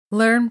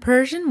Learn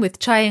Persian with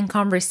Chai and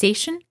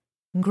Conversation.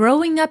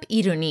 Growing Up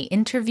Iruni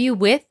interview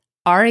with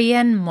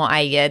Aryan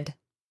Moayed.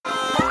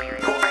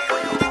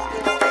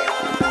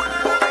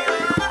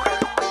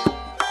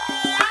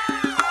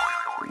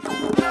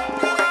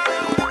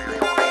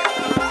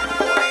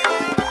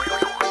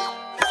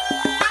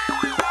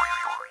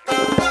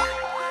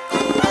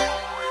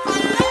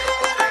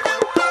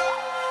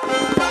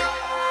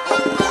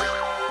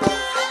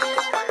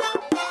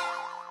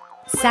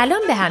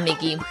 Salam be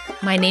hamegi.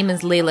 My name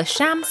is Layla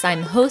Shams.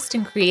 I'm host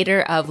and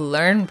creator of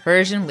Learn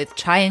Persian with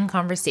Chai and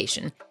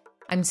Conversation.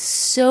 I'm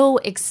so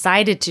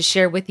excited to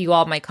share with you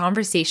all my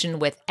conversation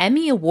with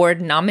Emmy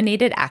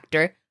Award-nominated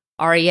actor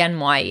Aryan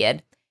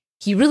Moayed.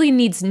 He really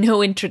needs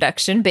no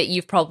introduction, but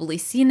you've probably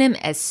seen him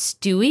as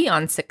Stewie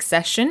on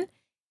Succession,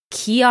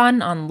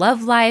 Keon on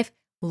Love Life,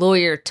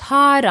 Lawyer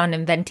Todd on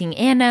Inventing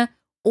Anna,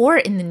 or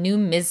in the new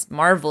Ms.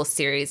 Marvel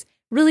series.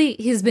 Really,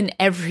 he's been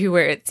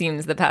everywhere, it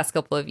seems, the past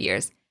couple of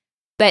years.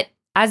 But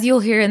as you'll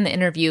hear in the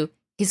interview,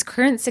 his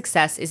current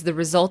success is the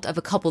result of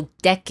a couple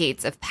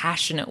decades of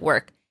passionate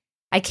work.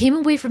 I came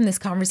away from this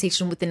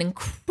conversation with an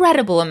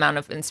incredible amount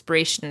of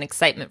inspiration and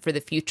excitement for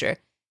the future,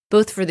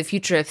 both for the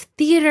future of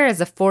theater as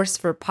a force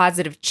for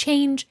positive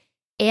change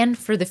and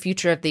for the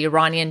future of the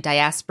Iranian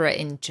diaspora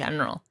in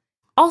general.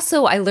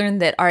 Also, I learned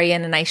that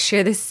Aryan and I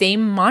share the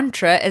same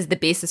mantra as the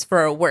basis for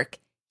our work.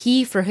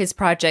 He for his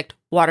project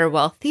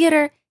Waterwell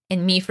Theater,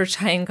 and me for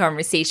Chai and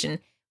Conversation.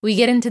 We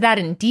get into that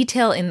in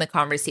detail in the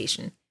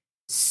conversation.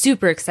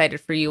 Super excited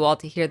for you all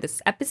to hear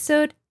this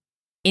episode.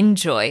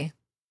 Enjoy.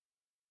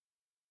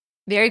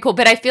 Very cool.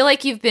 But I feel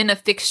like you've been a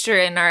fixture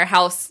in our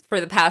house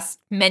for the past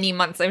many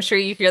months. I'm sure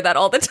you hear that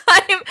all the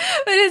time.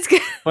 But it's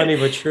good. Funny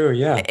but true,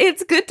 yeah.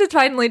 It's good to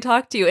finally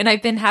talk to you. And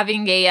I've been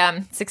having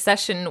a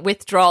Succession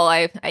withdrawal.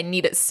 I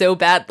need it so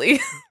badly.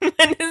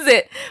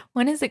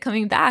 When is it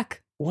coming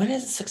back? When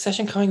is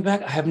Succession coming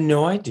back? I have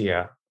no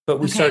idea. But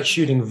we start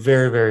shooting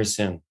very, very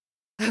soon.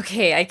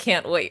 Okay, I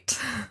can't wait.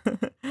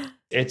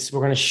 We're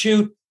going to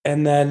shoot,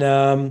 and then,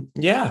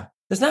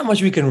 there's not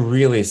much we can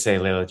really say,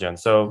 Layla Jen.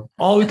 So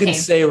all we can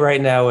say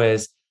right now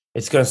is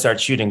it's going to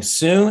start shooting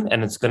soon,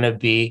 and it's going to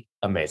be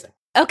amazing.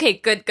 Okay,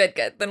 good.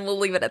 Then we'll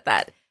leave it at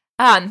that.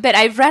 But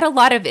I've read a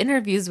lot of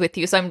interviews with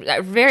you, so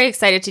I'm very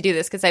excited to do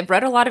this because I've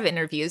read a lot of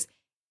interviews,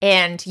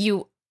 and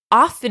you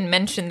often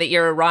mention that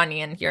you're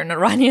Iranian. You're an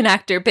Iranian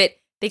actor, but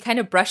they kind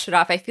of brush it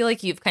off. I feel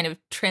like you've kind of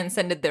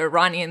transcended the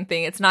Iranian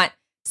thing. It's not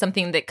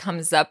something that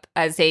comes up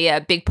as a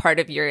big part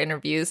of your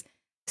interviews.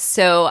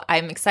 So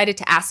I'm excited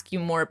to ask you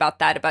more about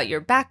that, about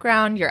your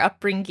background, your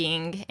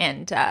upbringing,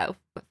 and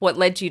what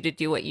led you to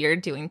do what you're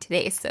doing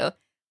today. So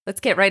let's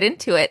get right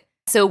into it.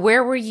 So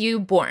where were you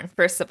born,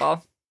 first of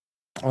all?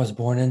 I was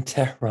born in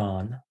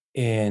Tehran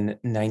in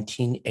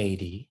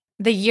 1980.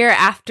 The year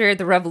after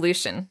the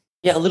revolution.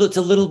 Yeah, it's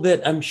a little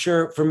bit, I'm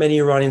sure for many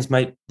Iranians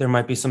there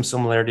might be some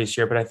similarities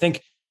here, but I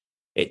think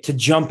to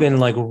jump in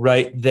like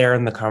right there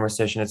in the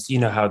conversation, it's, you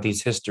know how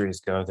these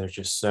histories go. They're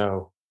just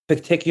so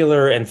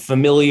particular and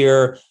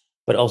familiar,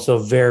 but also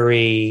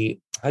very,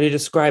 how do you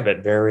describe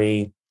it?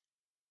 Very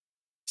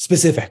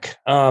specific.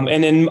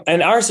 And in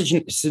our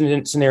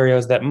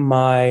scenarios that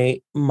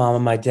my mom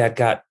and my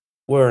dad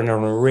were in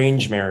an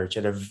arranged marriage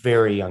at a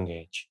very young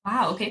age.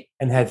 Wow, okay.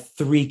 And had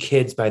 3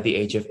 kids by the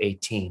age of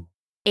 18.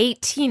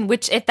 18,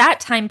 which at that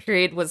time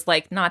period was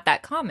like not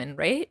that common,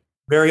 right?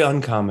 Very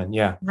uncommon,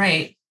 yeah.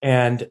 Right.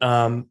 And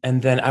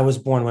then I was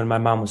born when my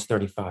mom was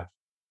 35.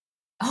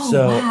 Oh,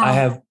 so wow. I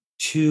have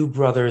 2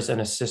 brothers and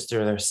a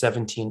sister. They're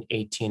 17,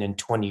 18, and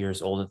 20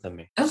 years older than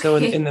me. Okay. So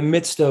in the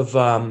midst of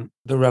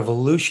the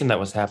revolution that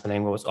was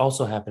happening, what was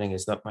also happening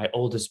is that my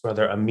oldest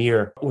brother,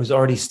 Amir, was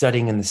already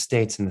studying in the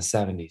States in the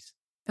 70s.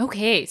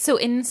 Okay. So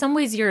in some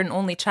ways, you're an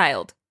only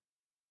child.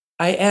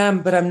 I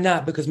am, but I'm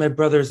not, because my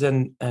brothers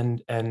and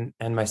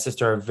my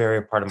sister are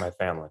very part of my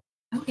family.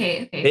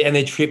 Okay.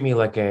 They treat me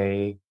like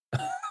a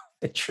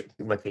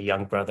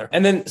young brother.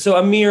 And then, so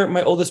Amir,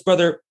 my oldest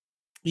brother,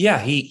 yeah,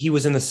 he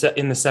was in the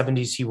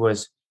 70s. He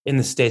was in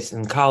the States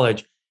in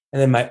college.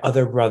 And then my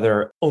other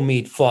brother,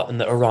 Omid, fought in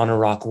the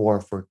Iran-Iraq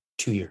war for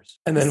 2 years.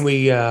 And then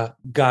we all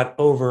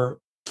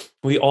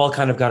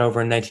kind of got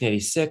over in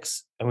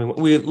 1986. And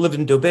we lived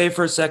in Dubai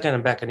for a second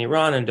and back in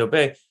Iran and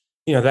Dubai,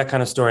 that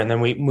kind of story. And then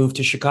we moved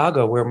to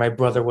Chicago, where my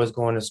brother was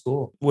going to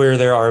school, where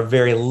there are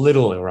very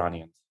little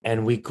Iranians.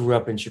 And we grew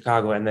up in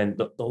Chicago. And then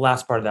the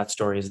last part of that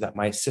story is that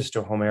my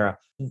sister, Homera,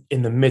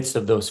 in the midst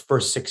of those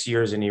first 6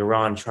 years in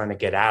Iran trying to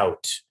get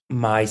out,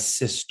 my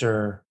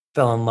sister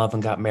fell in love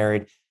and got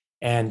married.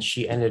 And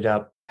she ended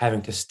up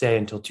having to stay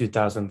until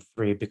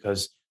 2003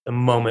 because the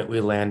moment we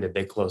landed,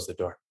 they closed the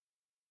door.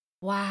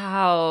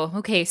 Wow.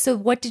 Okay. So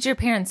what did your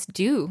parents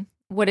do?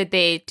 What did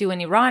they do in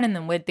Iran? And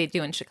then what did they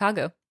do in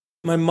Chicago?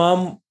 My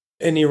mom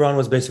in Iran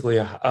was basically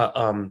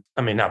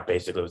not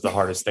basically, it was the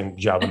hardest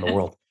job in the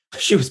world.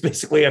 She was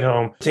basically at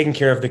home taking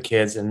care of the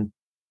kids. And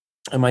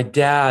my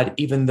dad,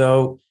 even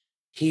though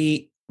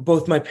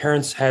both my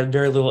parents had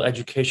very little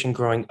education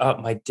growing up,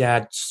 my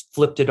dad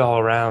flipped it all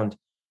around.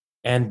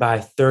 And by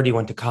 30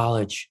 went to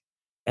college.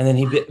 And then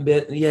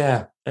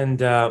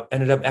and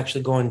ended up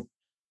actually going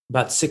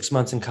about 6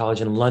 months in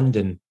college in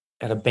London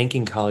at a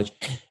banking college.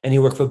 And he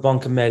worked for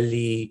Banca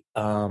Melli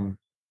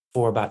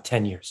for about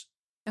 10 years.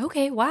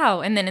 Okay,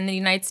 wow. And then in the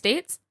United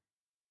States?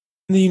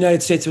 In the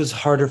United States, it was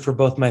harder for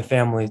both my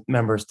family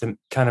members to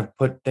kind of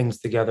put things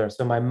together.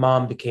 So my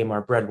mom became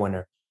our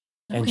breadwinner,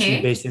 and she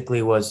Okay.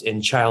 basically was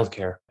in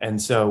childcare.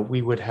 And so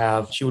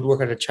she would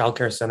work at a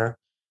childcare center,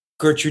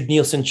 Gertrude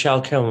Nielsen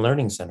Childcare and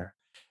Learning Center.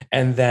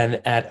 And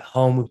then at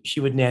home, she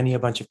would nanny a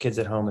bunch of kids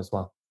at home as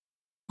well.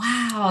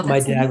 Wow, My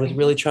that's dad was amazing.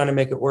 really trying to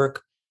make it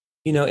work.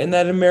 In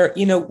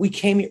that we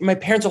came here, my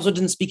parents also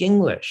didn't speak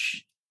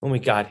English when we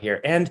got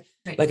here. And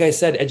Right. like I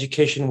said,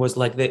 education was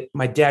like that.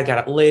 My dad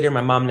got it later.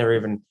 My mom never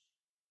even,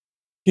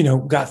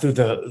 went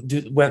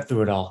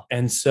through it all.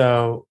 And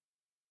so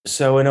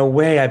in a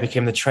way, I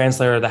became the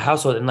translator of the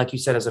household. And like you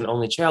said, as an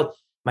only child,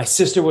 my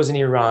sister was in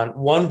Iran.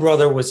 One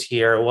brother was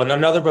here.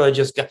 Another brother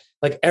just got,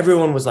 like,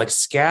 everyone was like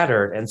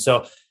scattered. And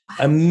so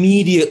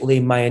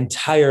immediately my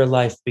entire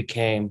life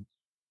became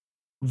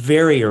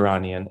very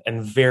Iranian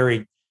and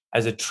very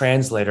as a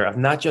translator of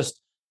not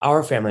just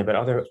our family, but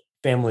other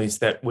families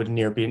that would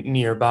be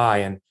nearby,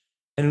 and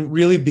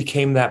really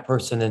became that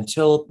person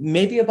until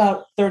maybe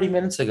about 30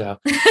 minutes ago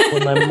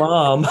when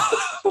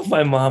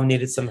my mom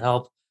needed some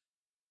help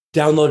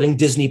downloading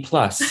Disney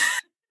Plus.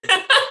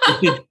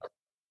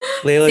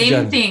 Layla Same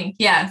Jan thing.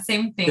 Yeah,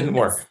 same thing. didn't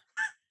work.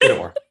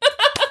 Didn't work.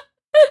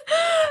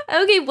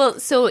 Okay, well,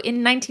 so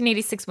in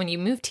 1986, when you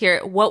moved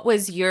here, what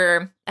was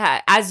your,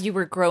 as you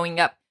were growing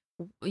up,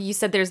 you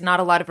said there's not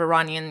a lot of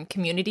Iranian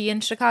community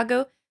in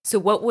Chicago. So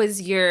what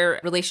was your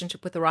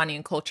relationship with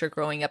Iranian culture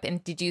growing up?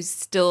 And did you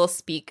still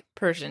speak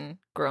Persian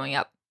growing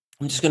up?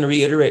 I'm just going to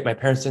reiterate, my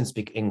parents didn't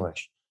speak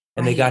English,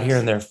 and they got here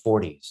in their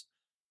 40s.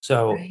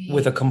 So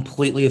with a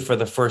completely, for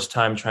the first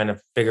time, trying to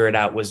figure it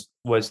out was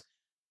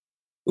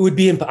it would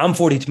be, I'm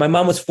 42. My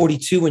mom was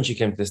 42 when she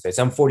came to the States.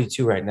 I'm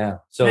 42 right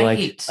now. So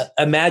like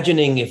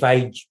imagining if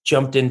I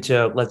jumped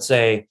into, let's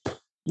say,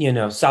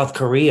 South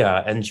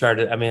Korea and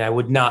charted, I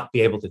would not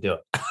be able to do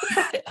it.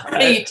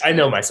 Right. I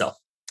know myself.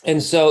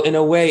 And so in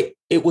a way,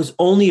 it was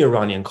only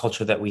Iranian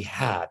culture that we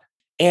had.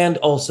 And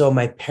also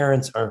my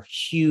parents are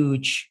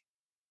huge,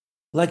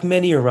 like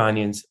many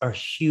Iranians, are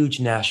huge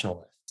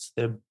nationalists.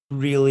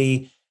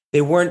 They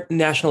weren't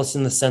nationalists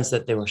in the sense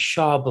that they were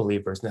Shah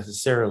believers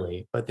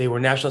necessarily, but they were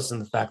nationalists in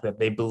the fact that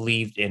they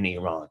believed in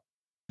Iran.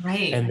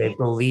 Right. And they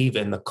believe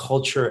in the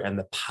culture and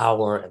the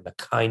power and the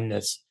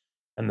kindness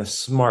and the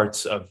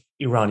smarts of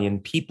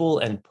Iranian people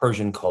and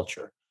Persian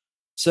culture.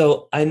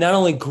 So I not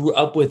only grew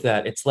up with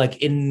that, it's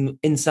like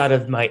inside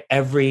of my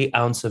every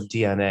ounce of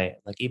DNA.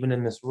 Like even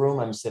in this room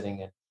I'm sitting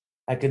in,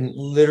 I can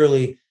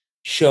literally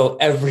show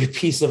every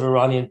piece of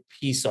Iranian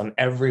piece on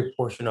every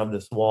portion of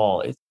this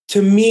wall.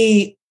 To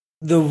me,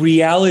 the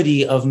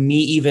reality of me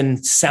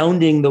even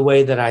sounding the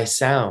way that I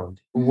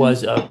sound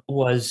was the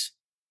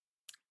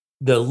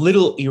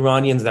little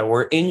Iranians that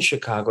were in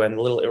Chicago and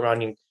the little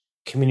Iranian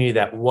community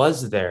that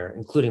was there,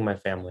 including my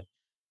family,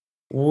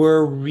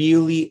 were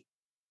really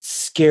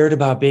scared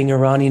about being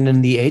Iranian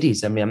in the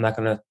 80s. I'm not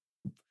going to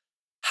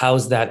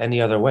house that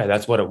any other way.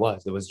 That's what it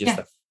was. It was just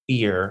a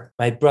fear.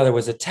 My brother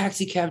was a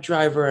taxi cab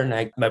driver,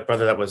 and my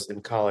brother that was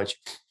in college.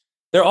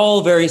 They're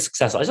all very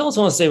successful. I just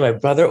also want to say my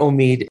brother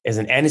Omid is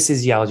an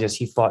anesthesiologist.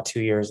 He fought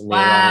 2 years in the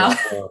Iranian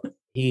War.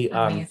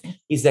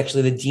 He's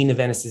actually the dean of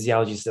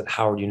anesthesiologists at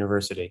Howard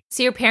University.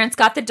 So your parents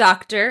got the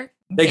doctor.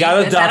 They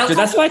got a doctor.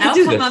 That's why I could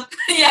do this.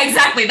 Yeah,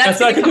 exactly. That's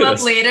going to come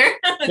up later.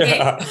 Okay.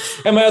 Yeah.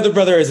 And my other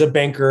brother is a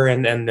banker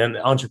and an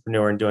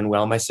entrepreneur and doing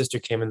well. My sister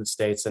came in the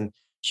States and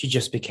she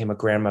just became a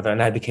grandmother,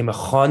 and I became a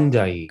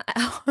Khondai.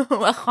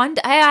 A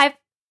Khondai?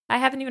 I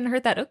haven't even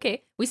heard that.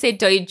 Okay. We say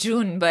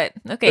Doijun, but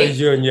okay.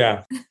 Doijun,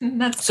 yeah.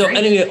 That's so great.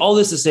 Anyway, all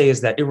this to say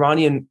is that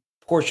Iranian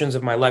portions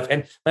of my life,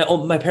 and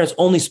my parents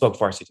only spoke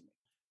Farsi to me.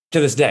 To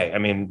this day,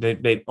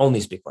 they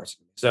only speak Farsi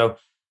to me. So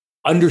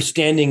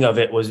understanding of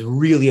it was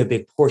really a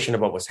big portion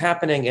of what was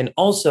happening. And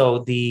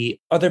also the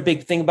other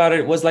big thing about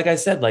it was, like I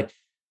said, like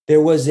there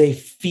was a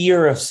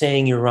fear of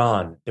saying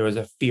Iran. There was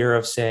a fear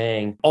of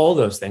saying all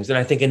those things. And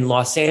I think in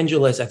Los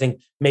Angeles, I think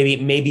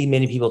maybe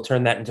many people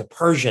turned that into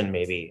Persian,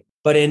 maybe.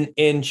 But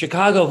in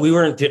Chicago, we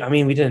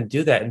didn't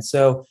do that. And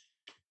so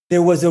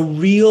there was a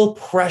real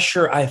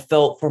pressure I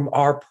felt from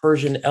our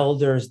Persian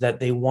elders that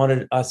they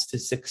wanted us to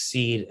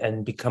succeed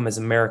and become as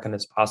American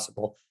as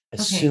possible,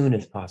 as soon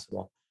as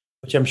possible,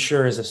 which I'm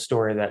sure is a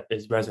story that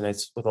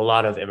resonates with a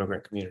lot of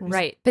immigrant communities.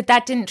 Right. But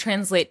that didn't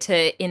translate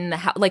to in the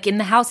house. Like in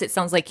the house, it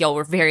sounds like y'all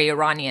were very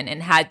Iranian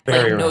and had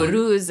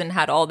Nowruz and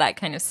had all that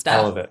kind of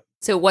stuff. All of it.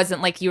 So it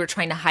wasn't like you were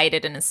trying to hide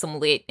it and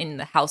assimilate in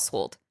the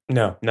household.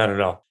 No, not at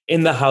all.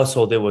 In the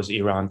household, it was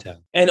Iran Town.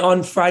 And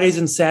on Fridays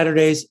and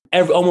Saturdays,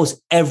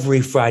 almost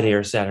every Friday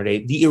or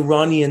Saturday, the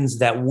Iranians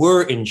that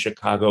were in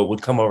Chicago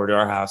would come over to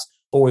our house,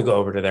 or we go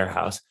over to their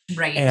house.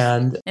 Right.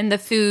 And the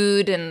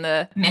food and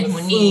the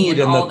mehmuni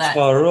and all that.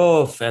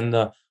 Tarof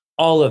and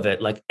all of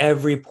it, like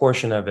every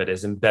portion of it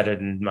is embedded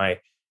in my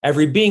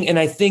every being. And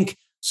I think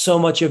so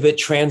much of it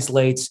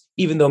translates,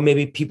 even though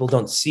maybe people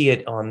don't see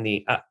it on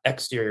the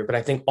exterior. But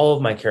I think all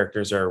of my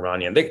characters are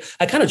Iranian.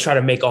 I kind of try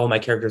to make all of my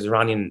characters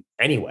Iranian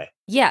anyway.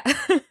 Yeah.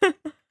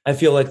 I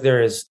feel like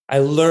I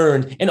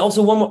learned. And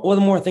also one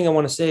more thing I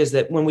want to say is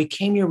that when we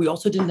came here, we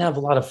also didn't have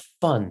a lot of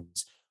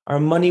funds. Our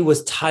money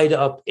was tied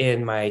up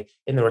in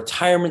the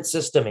retirement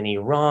system in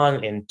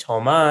Iran, in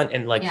Toman,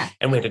 and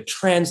and we had to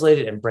translate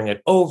it and bring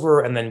it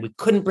over. And then we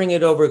couldn't bring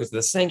it over because of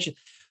the sanctions.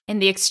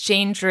 And the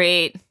exchange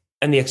rate.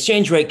 And the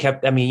exchange rate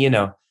kept, half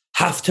Toman,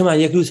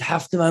 yakus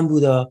half Toman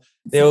Buddha.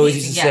 They always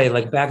used to say,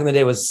 like back in the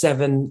day, it was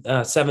seven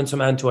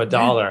Toman to $1.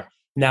 Yeah.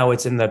 Now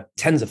it's in the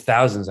tens of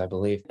thousands, I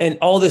believe. And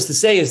all this to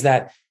say is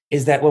that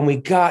when we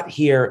got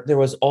here, there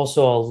was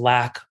also a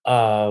lack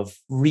of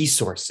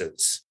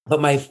resources. But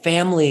my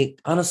family,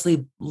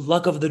 honestly,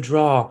 luck of the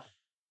draw,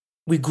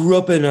 we grew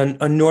up in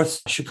a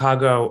North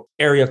Chicago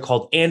area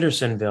called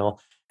Andersonville.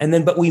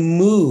 But we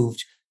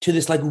moved to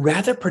this like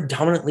rather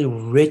predominantly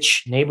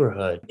rich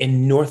neighborhood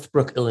in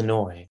Northbrook,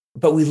 Illinois.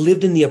 But we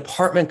lived in the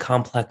apartment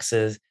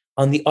complexes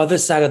on the other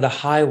side of the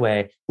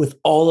highway with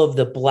all of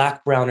the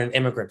Black, brown, and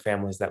immigrant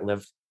families that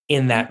lived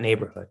in that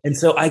neighborhood. And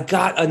so I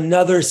got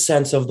another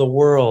sense of the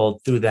world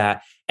through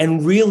that.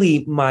 And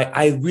really,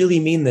 I really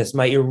mean this,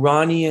 my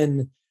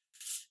Iranian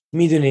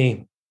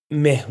miduni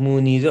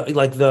mehmuni,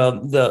 like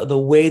the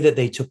way that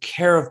they took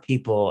care of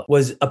people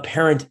was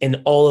apparent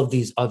in all of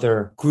these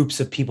other groups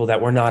of people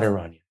that were not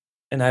Iranian.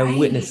 And I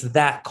witnessed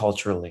that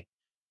culturally,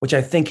 which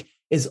I think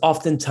is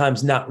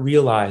oftentimes not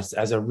realized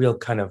as a real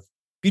kind of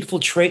beautiful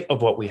trait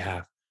of what we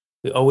have.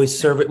 We always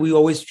serve it. We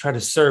always try to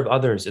serve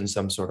others in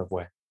some sort of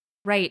way.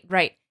 Right,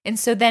 right. And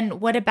so then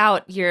what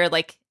about your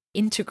like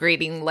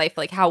integrating life?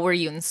 Like how were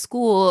you in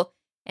school?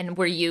 And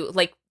were you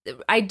like,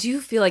 I do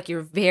feel like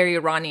you're very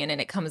Iranian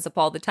and it comes up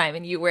all the time.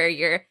 And you wear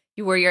your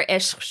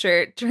Ishq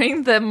shirt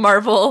during the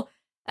Marvel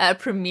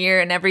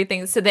premiere and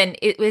everything. So then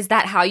is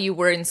that how you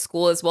were in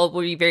school as well?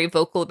 Were you very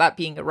vocal about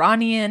being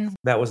Iranian?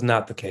 That was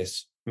not the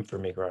case for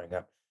me growing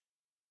up.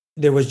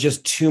 There was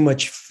just too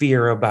much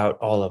fear about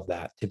all of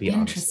that, to be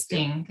honest.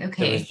 Interesting.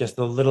 Okay. There was just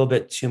a little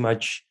bit too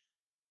much.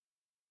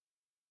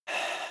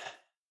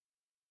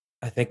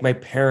 I think my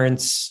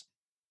parents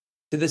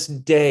to this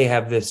day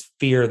have this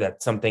fear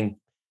that something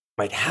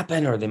might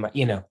happen or they might,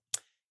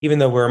 even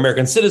though we're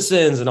American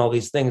citizens and all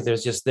these things,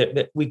 there's just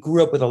that we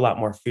grew up with a lot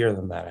more fear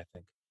than that, I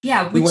think.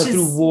 Yeah. We went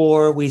through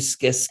war. We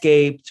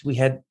escaped. We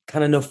had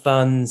kind of no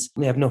funds.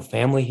 We have no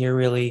family here,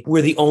 really.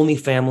 We're the only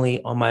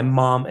family on my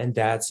mom and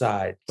dad's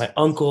side. My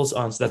uncles,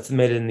 aunts, that's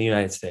made it in the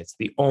United States.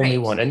 The only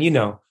one.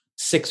 And,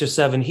 6 or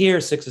 7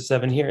 here, 6 or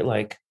 7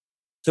 here.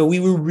 So we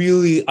were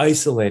really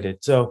isolated.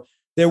 So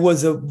there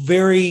was a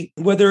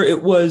whether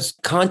it was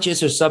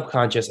conscious or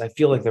subconscious, I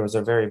feel like there was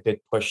a very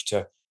big push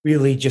to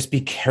really just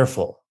be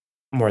careful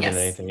more than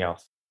anything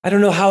else. I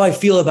don't know how I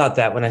feel about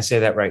that when I say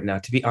that right now,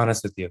 to be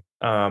honest with you,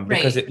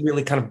 because it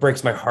really kind of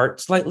breaks my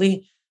heart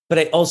slightly. But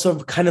I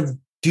also kind of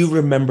do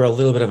remember a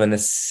little bit of a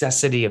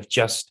necessity of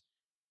just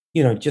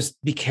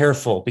be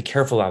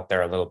careful out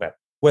there a little bit,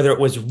 whether it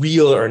was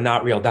real or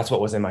not real. That's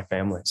what was in my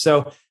family.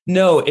 So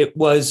no, it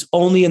was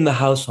only in the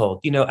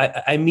household.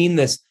 I mean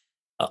this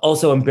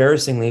also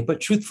embarrassingly, but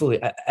truthfully,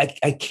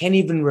 I can't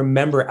even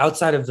remember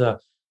outside of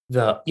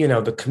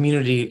the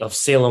community of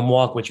Salem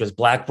Walk, which was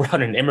Black,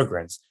 brown, and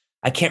immigrants.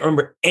 I can't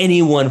remember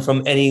anyone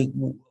from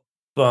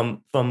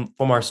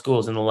our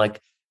schools in the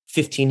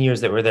 15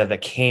 years that were there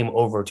that came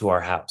over to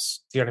our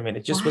house. Do you know what I mean?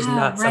 It just was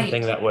not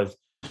something that was.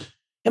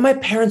 And my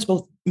parents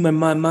both. My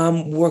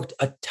mom worked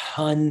a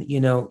ton.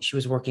 She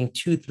was working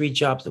 2-3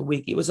 jobs a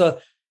week. It was a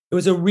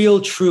real,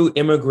 true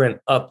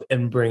immigrant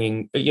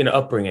upbringing.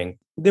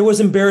 There was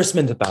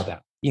embarrassment about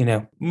that.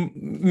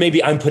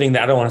 Maybe I'm putting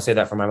that. I don't want to say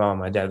that for my mom and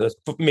my dad.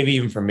 Maybe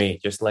even for me.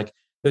 Just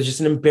there's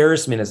just an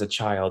embarrassment as a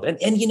child, and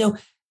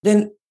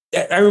then.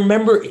 I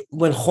remember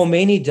when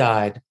Khomeini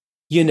died,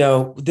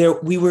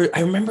 I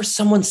remember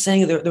someone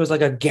saying there was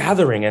like a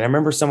gathering, and I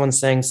remember someone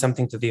saying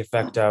something to the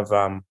effect of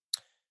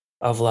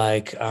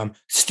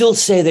still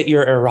say that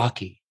you're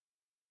Iraqi.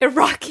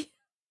 Iraqi.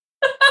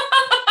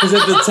 Because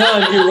at the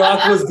time,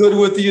 Iraq was good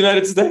with the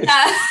United States.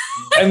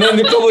 And then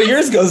a couple of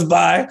years goes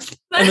by,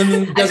 and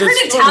then I've heard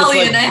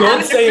Italian.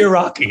 Don't say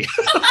Iraqi.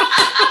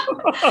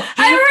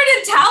 I heard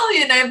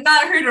Italian. I have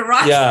not heard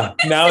Iraqi. Yeah,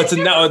 now it's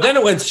no. Then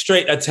it went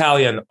straight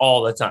Italian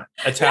all the time.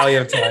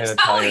 Italian. Yeah,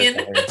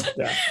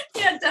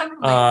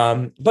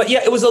 definitely. But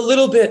yeah, it was a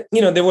little bit.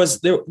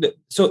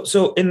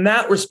 So in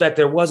that respect,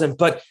 there wasn't.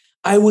 But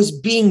I was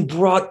being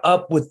brought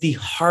up with the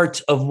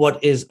heart of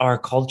what is our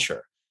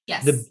culture.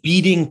 Yes. The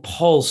beating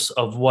pulse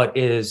of what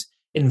is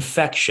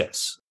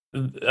infectious.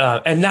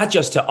 And not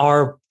just to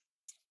our,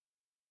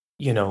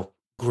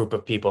 group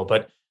of people,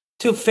 but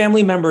to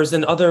family members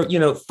and other,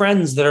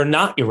 friends that are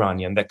not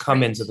Iranian that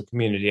come into the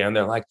community. And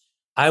they're like,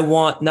 I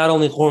want not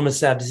only Khorma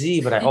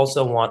Sabzi, but I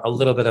also want a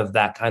little bit of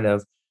that kind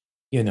of,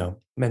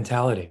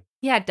 mentality.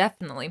 Yeah,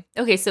 definitely.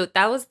 Okay, so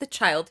that was the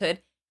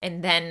childhood.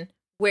 And then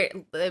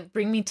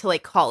bring me to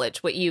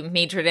college, what you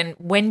majored in.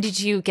 When did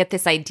you get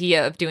this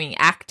idea of doing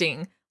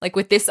acting,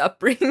 with this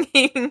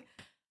upbringing?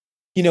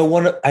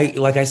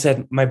 like I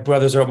said, my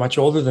brothers are much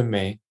older than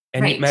me.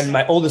 And Right.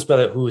 my oldest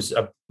brother, who's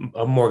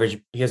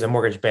he has a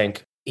mortgage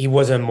bank. He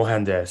was a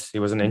mohandes. He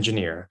was an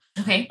engineer.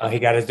 Okay. He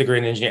got his degree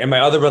in engineering. And my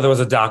other brother was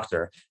a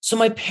doctor. So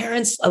my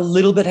parents a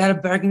little bit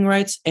had bragging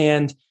rights.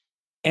 And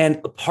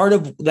part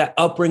of that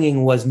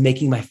upbringing was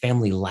making my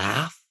family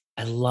laugh.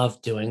 I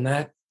love doing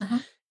that. Uh-huh.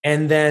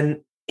 And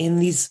then in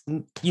these,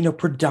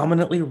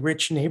 predominantly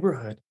rich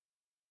neighborhood,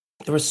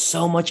 there was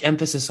so much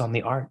emphasis on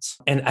the arts.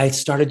 And I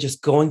started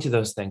just going to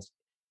those things.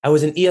 I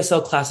was in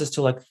ESL classes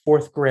till like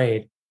fourth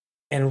grade,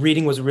 and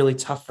reading was really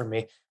tough for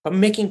me. But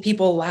making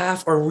people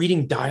laugh or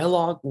reading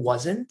dialogue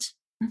wasn't.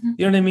 Mm-hmm.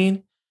 You know what I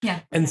mean? Yeah.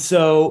 And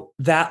so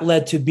that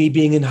led to me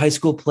being in high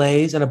school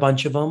plays and a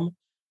bunch of them,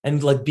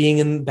 and like being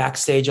in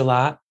backstage a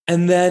lot.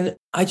 And then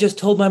I just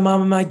told my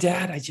mom and my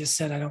dad, I just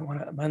said, I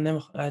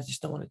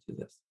just don't want to do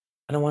this.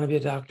 I don't want to be a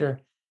doctor.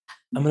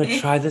 I'm going to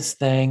try this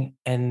thing.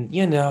 And,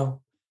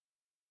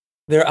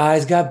 their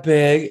eyes got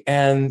big,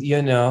 and,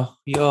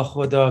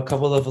 with a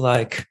couple of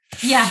like,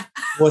 yeah,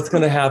 what's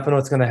going to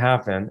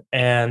happen.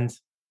 And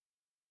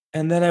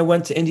then I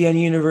went to Indiana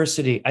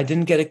University. I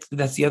didn't get it.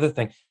 That's the other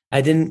thing.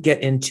 I didn't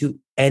get into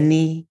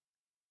any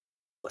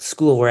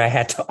school where I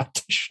had to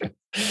audition.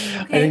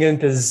 Okay. I didn't get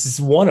into this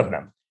is one of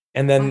them.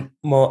 And then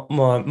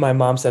my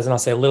mom says, and I'll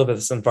say a little bit of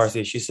this in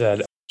Farsi. She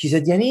said,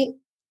 Yani,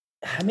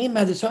 همین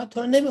مدرسه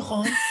تو رو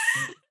نمیخوان. I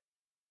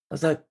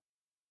was like,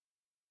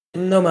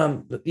 no,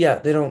 mom. Yeah,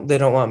 they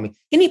don't want me.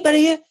 یعنی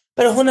برای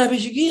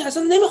هنرپیشگی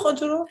اصلا نمیخوان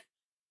تو رو.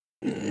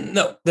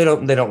 No, they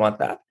don't want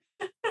that.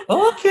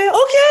 Okay.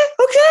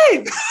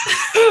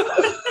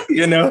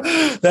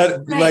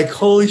 That right. Like,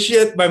 holy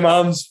shit, my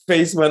mom's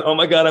face went, oh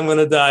my God, I'm going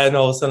to die. And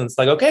all of a sudden it's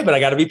like, okay, but I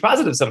got to be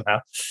positive somehow.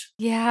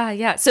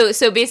 Yeah.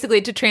 So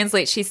basically, to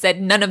translate, she said,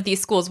 none of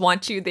these schools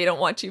want you. They don't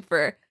want you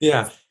for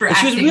acting.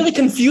 She was really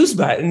confused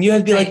by it. And you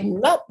had to be like,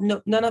 no,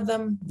 none of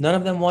them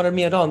wanted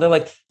me at all. And they're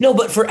like, no,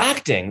 but for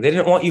acting, they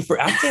didn't want you for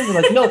acting.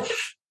 They're like, no,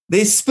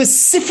 they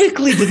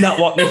specifically did not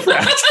want me for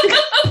acting.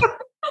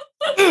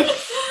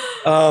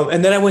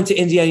 And then I went to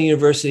Indiana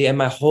University, and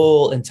my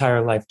whole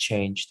entire life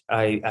changed.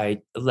 I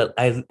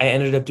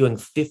ended up doing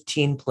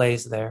 15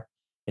 plays there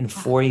in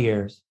 4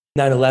 years.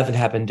 9/11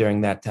 happened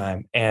during that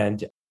time.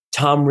 And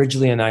Tom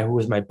Ridgely and I, who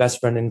was my best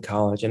friend in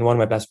college and one of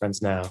my best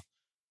friends now,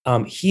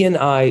 he and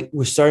I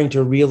were starting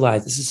to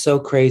realize, this is so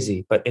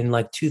crazy, but in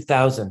like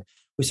 2000,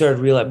 we started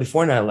to realize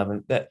before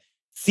 9/11 that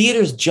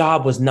theater's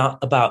job was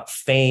not about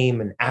fame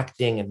and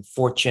acting and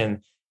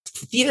fortune.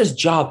 Theater's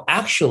job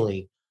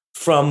actually,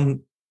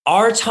 from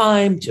our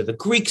time to the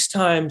Greeks'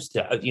 times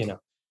to,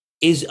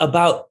 is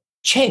about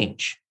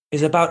change,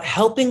 is about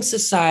helping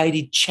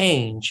society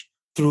change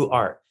through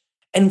art.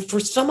 And for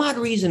some odd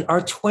reason,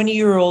 our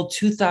 20-year-old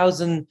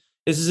 2000,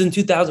 this is in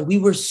 2000, we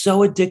were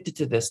so addicted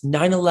to this.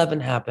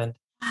 9/11 happened.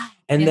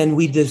 And then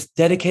we just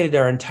dedicated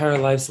our entire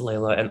lives,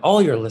 Layla, and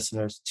all your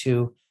listeners,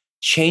 to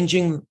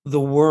changing the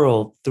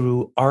world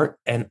through art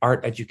and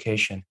art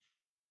education.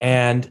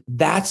 And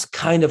that's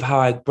kind of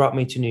how it brought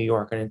me to New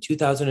York. And in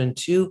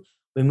 2002,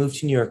 we moved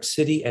to New York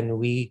City, and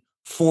we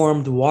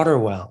formed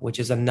Waterwell, which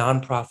is a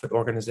nonprofit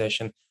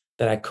organization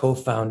that I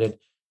co-founded,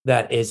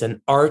 that is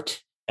an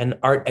art and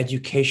art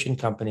education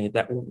company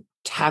that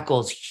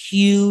tackles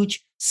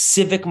huge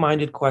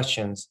civic-minded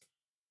questions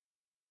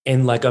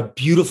in like a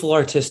beautiful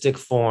artistic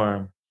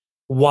form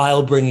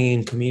while bringing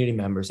in community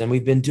members. And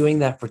we've been doing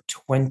that for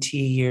 20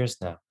 years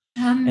now.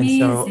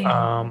 Amazing. And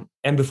so,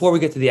 and before we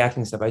get to the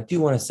acting stuff, I do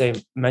want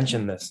to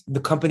mention this. The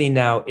company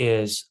now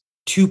is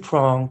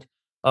two-pronged.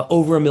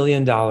 Over $1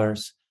 million.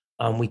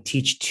 We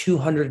teach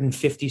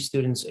 250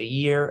 students a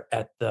year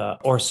at the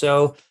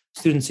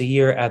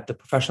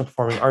Professional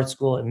Performing Arts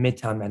School in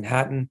Midtown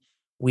Manhattan.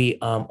 We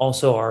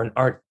also are an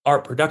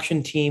art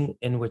production team,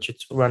 in which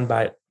it's run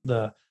by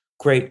the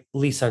great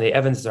Lee Sunday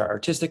Evans as our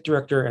artistic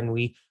director, and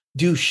we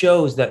do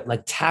shows that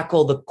like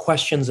tackle the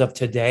questions of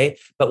today,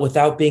 but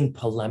without being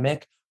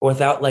polemic or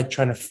without like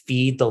trying to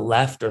feed the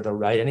left or the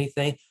right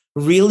anything.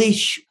 Really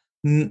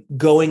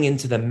going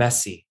into the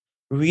messy.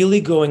 Really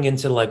going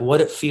into like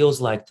what it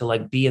feels like to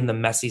like be in the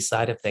messy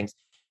side of things.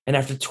 And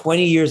after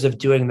 20 years of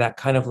doing that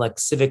kind of like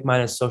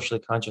civic-minded, socially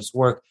conscious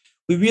work,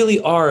 we really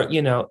are,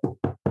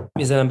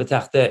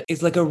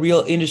 it's like a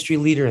real industry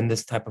leader in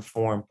this type of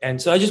form.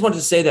 And so I just wanted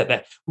to say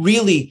that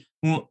really,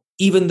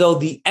 even though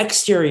the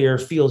exterior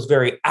feels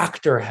very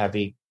actor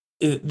heavy,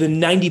 the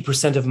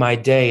 90% of my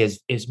day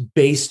is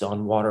based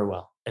on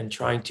Waterwell and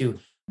trying to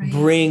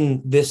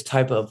bring this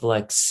type of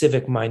like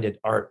civic-minded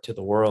art to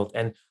the world.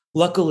 And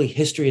luckily,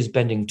 history is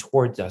bending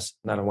towards us,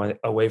 not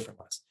away from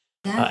us,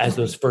 as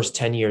those first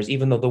 10 years,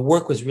 even though the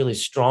work was really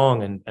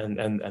strong and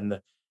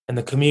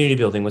the community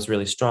building was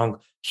really strong,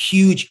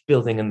 huge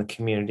building in the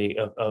community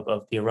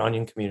of the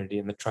Iranian community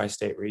in the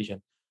tri-state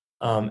region.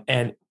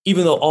 And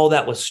even though all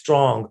that was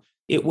strong,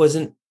 it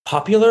wasn't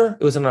popular.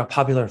 It wasn't a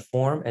popular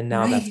form. And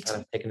now that's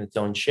kind of taken its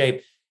own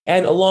shape.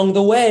 And along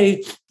the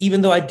way,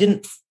 even though I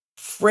didn't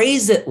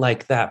phrase it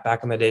like that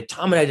back in the day,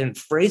 Tom and I didn't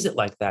phrase it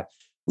like that,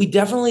 we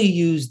definitely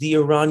use the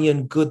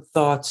Iranian good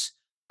thoughts,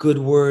 good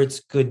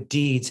words, good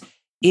deeds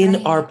in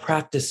Right. our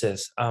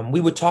practices. We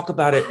would talk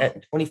about it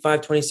at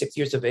 25, 26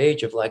 years of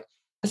age of like,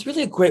 that's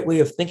really a great way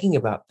of thinking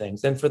about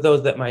things. And for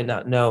those that might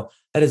not know,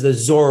 that is a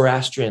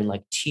Zoroastrian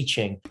like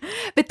teaching.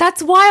 But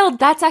that's wild.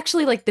 That's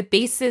actually like the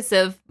basis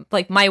of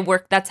like my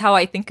work. That's how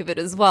I think of it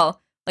as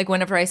well. Like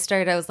whenever I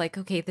started, I was like,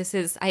 okay,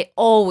 I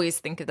always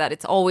think of that.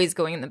 It's always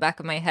going in the back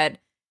of my head.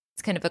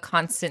 It's kind of a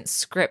constant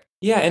script.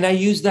 Yeah, and I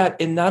use that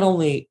in not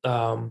only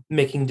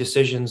making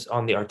decisions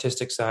on the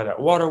artistic side at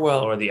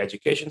Waterwell or the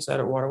education side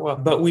at Waterwell,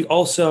 but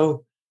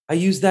I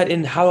use that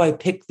in how I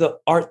pick the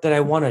art that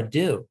I want to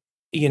do.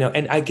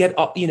 And I get,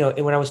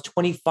 and when I was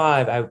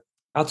 25,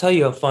 I'll tell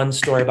you a fun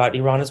story about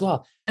Iran as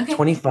well. Okay.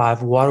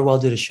 25, Waterwell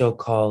did a show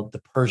called The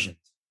Persians,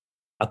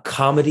 a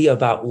comedy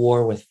about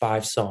war with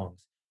 5 songs.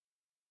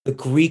 The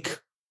Greek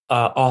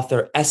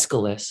author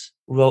Aeschylus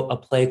wrote a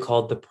play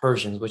called The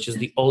Persians, which is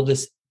the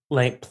oldest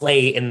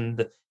play in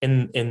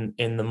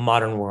the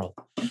modern world.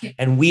 Okay.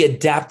 And we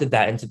adapted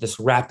that into this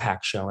Rat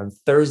Pack show. And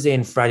Thursday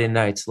and Friday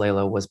nights,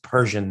 Layla, was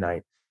Persian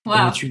night,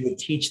 in which we would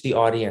teach the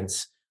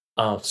audience,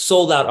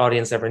 sold out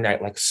audience every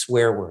night, like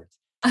swear words.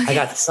 I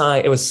got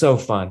signed. It was so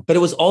fun. But it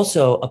was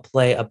also a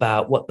play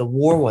about what the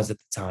war was at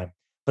the time.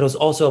 But it was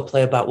also a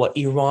play about what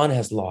Iran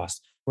has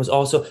lost. It was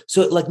also,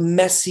 so like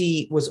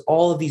messy, was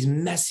all of these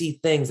messy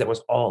things that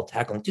was all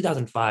tackled. In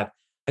 2005,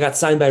 I got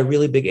signed by a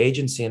really big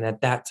agency. And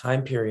at that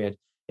time period,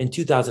 in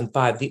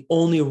 2005, the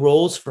only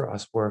roles for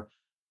us were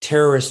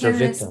terrorists or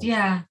victims.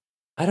 Yeah.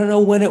 I don't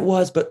know when it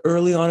was, but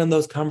early on in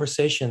those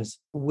conversations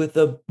with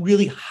a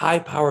really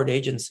high-powered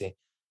agency,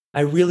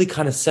 I really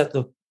kind of set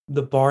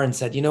the bar and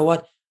said, you know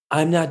what?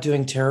 I'm not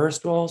doing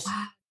terrorist roles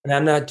and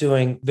I'm not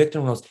doing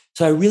victim roles.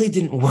 So I really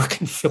didn't work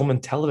in film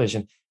and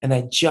television. And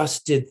I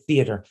just did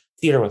theater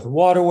with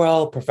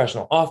Waterwell,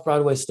 professional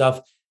off-Broadway stuff.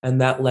 And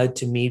that led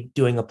to me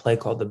doing a play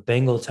called The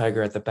Bengal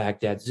Tiger at the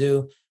Baghdad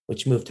Zoo,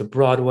 which moved to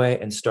Broadway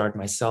and starred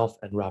myself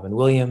and Robin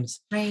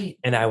Williams. Right.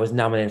 And I was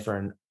nominated for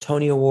an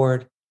Tony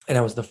Award. And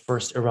I was the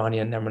first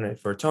Iranian nominated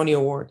for a Tony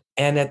Award.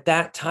 And at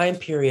that time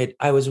period,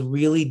 I was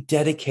really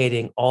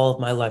dedicating all of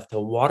my life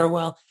to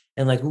Waterwell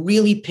and like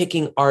really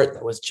picking art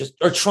that was just,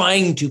 or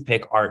trying to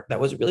pick art that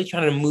was really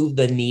trying to move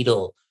the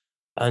needle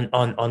on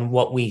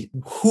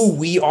who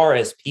we are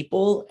as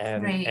people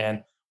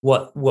and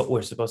what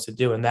we're supposed to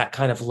do. And that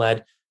kind of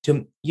led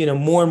to,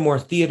 more and more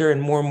theater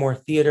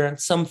and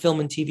some film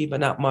and TV, but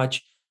not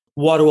much.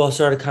 Waterwell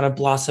started kind of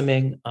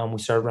blossoming. We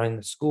started running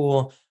the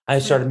school. I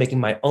started making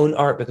my own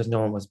art because no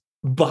one was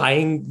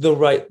buying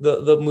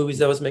the movies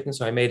that I was making.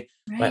 So I made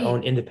my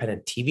own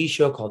independent TV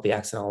show called The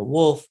Accidental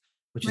Wolf,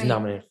 which is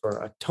nominated for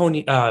a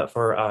Tony,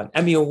 for an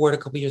Emmy Award a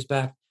couple years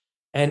back.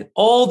 And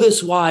all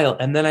this while,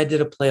 and then I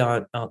did a play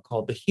on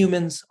called The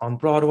Humans on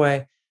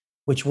Broadway,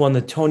 which won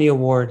the Tony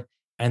Award.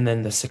 And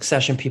then the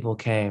Succession people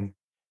came,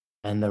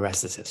 and the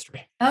rest is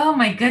history. Oh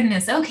my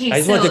goodness. Okay. I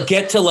just wanted to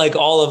get to like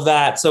all of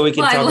that so we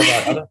can talk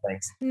about other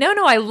things. No,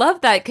 I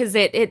love that because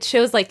it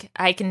shows like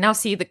I can now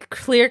see the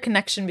clear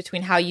connection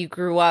between how you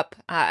grew up.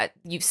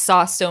 You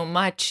saw so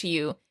much,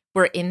 you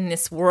were in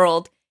this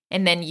world,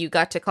 and then you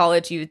got to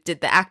college, you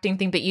did the acting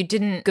thing, but you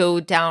didn't go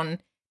down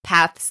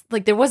paths.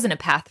 Like there wasn't a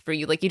path for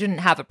you. Like you didn't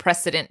have a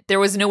precedent. There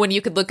was no one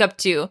you could look up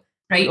to.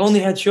 Right. We only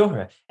had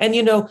Shohreh. And,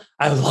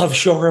 I love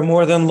Shohreh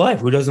more than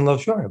life. Who doesn't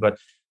love Shohreh? But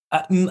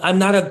I'm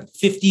not a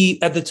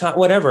 50 at the time,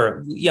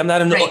 whatever. I'm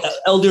not an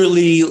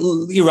elderly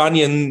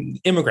Iranian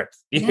immigrant.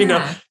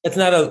 It's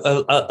not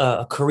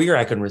a career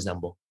I can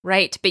resemble.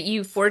 Right. But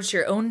you forged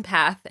your own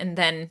path. And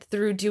then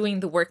through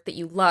doing the work that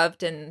you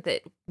loved and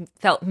that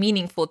felt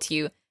meaningful to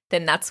you,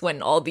 then that's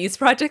when all these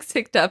projects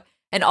picked up.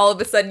 And all of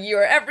a sudden you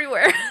are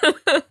everywhere.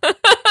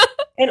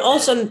 and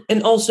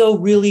also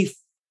really,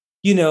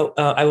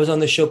 I was on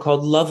the show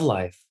called Love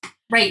Life.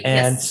 Right.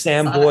 And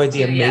Sam Boyd,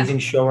 the amazing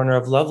showrunner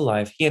of Love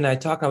Life, he and I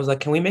talked. I was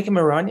like, can we make him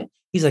Iranian?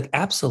 He's like,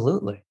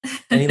 absolutely.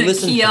 And he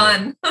listened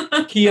Kian.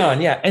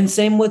 Kian, yeah. And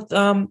same with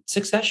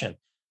Succession.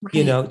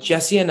 Right.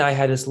 Jesse and I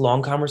had this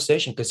long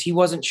conversation because he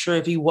wasn't sure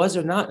if he was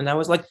or not. And I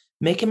was like,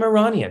 make him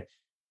Iranian.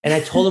 And I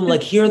told him,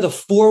 like, here are the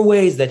 4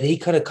 ways that he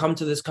could have come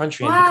to this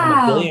country and become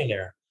a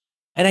billionaire.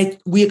 And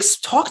we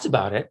talked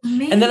about it.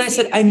 Amazing. And then I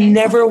said, I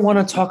never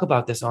want to talk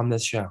about this on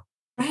this show.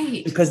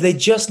 Right. Because they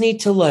just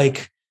need to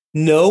like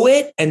know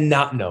it and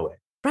not know it.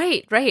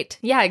 Right.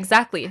 Yeah,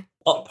 exactly.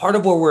 Part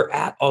of where we're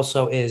at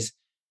also is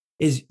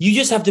you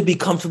just have to be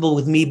comfortable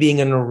with me being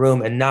in a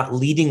room and not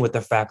leading with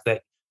the fact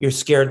that you're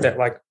scared that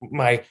like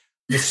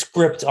the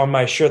script on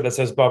my shirt that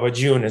says Baba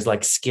June is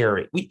like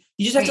scary. You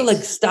just have to like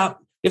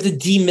stop. You have to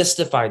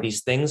demystify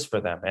these things for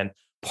them. And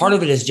part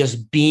of it is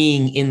just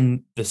being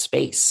in the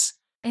space.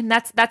 And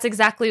that's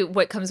exactly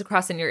what comes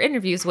across in your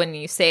interviews when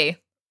you say,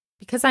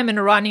 because I'm an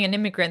Iranian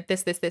immigrant,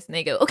 this, and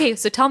they go, okay,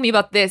 so tell me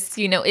about this.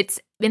 It's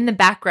in the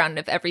background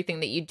of everything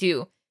that you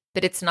do,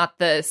 but it's not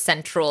the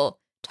central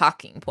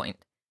talking point.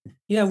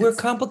 Yeah, we're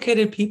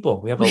complicated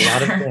people. We have a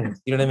lot of things.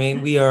 You know what I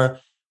mean?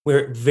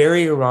 We're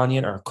very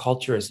Iranian. Our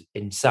culture is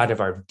inside of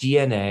our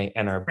DNA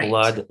and our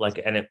blood, like,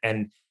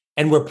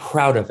 and we're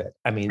proud of it.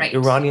 I mean,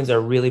 Iranians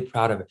are really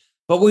proud of it,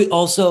 but we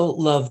also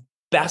love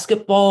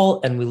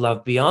basketball and we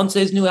love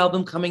Beyonce's new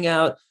album coming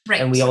out. Right.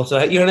 And we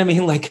also, you know what I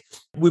mean? Like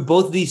we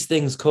both these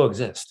things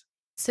coexist.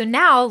 So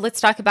now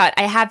let's talk about,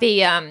 I have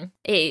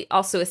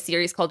also a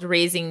series called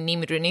Raising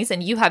Nimrunis,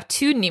 and you have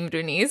two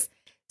Nimrunis.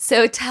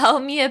 So tell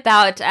me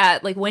about,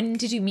 like, when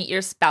did you meet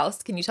your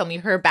spouse? Can you tell me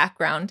her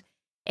background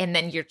and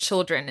then your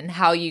children and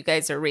how you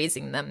guys are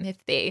raising them,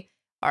 if they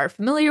are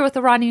familiar with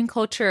Iranian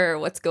culture or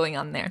what's going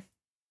on there?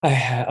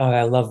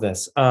 I love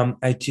this.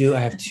 I do.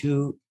 I have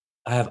two.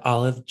 I have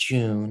Olive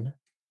June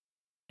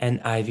and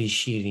Ivy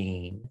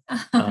Shireen.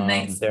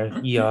 Nice.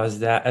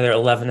 They're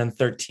 11 and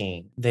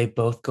 13. They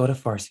both go to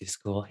Farsi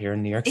school here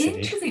in New York City.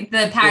 Interesting.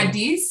 The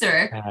Paradis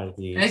or?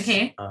 Paradis.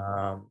 Okay.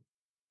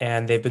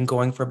 And they've been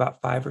going for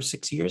about 5 or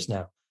 6 years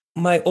now.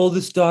 My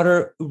oldest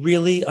daughter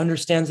really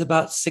understands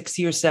about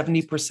 60 or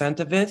 70%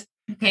 of it,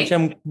 okay, which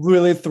I'm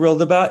really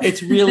thrilled about.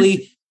 It's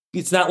really,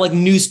 it's not like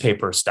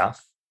newspaper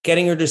stuff.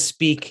 Getting her to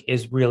speak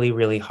is really,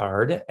 really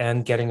hard.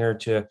 And getting her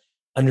to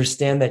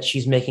understand that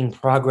she's making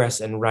progress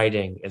in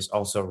writing is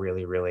also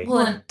really, really. Well,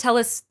 and tell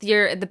us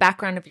the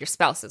background of your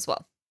spouse as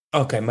well.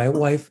 Okay, my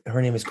wife,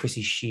 her name is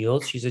Chrissy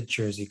Shields. She's a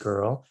Jersey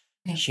girl.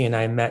 Okay. She and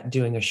I met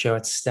doing a show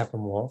at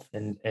Steppenwolf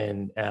and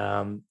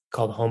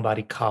called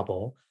Homebody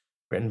Cobble,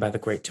 written by the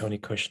great Tony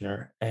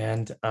Kushner.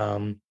 And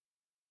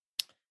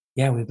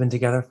we've been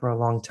together for a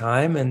long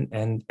time,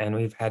 and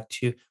we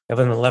have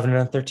an 11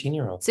 and a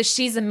 13-year-old. So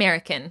she's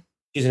American.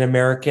 She's an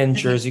American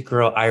Jersey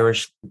girl,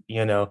 Irish,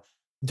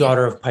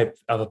 daughter of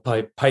a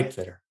pipe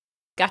fitter.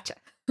 Gotcha.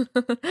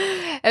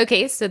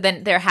 Okay, so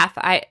then they're half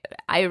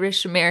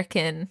Irish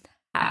American,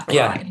 half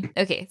Iranian.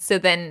 Okay, so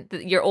then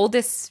your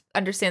oldest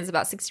understands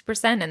about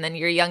 60%, and then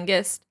your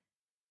youngest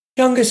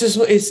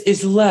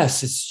is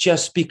less. It's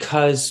just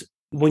because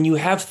when you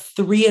have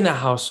 3 in a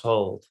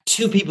household,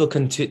 2 people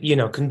can do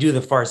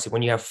the Farsi.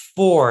 When you have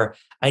 4,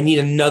 I need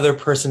another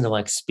person to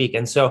like speak,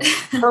 and so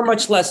her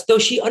much less. Though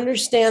she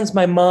understands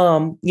my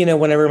mom,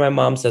 whenever my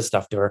mom says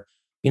stuff to her.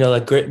 She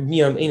can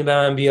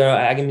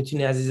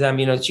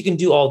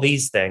do all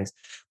these things,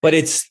 but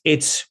it's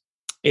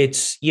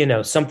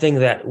something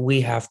that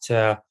we have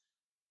to,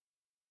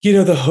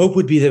 the hope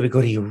would be that we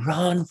go to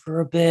Iran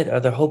for a bit,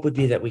 or the hope would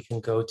be that we can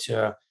go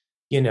to,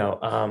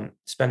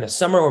 spend a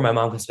summer, or my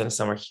mom can spend a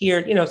summer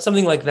here,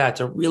 something like that,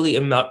 to really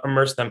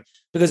immerse them,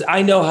 because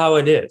I know how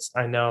it is.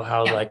 I know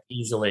how like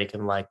easily it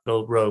can, like,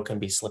 the road can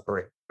be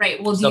slippery.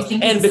 Right. Well, do you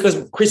think, and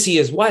because Chrissy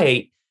is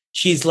white,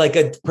 she's like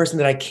a person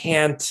that I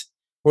can't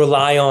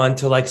rely on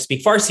to like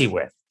speak Farsi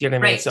with. You know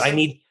what I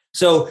mean? Right.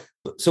 So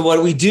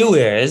what we do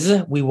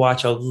is we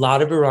watch a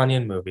lot of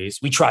Iranian movies.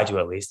 We try to,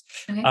 at least.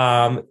 Okay.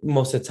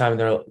 Most of the time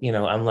they're,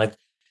 I'm like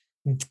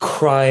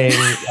crying,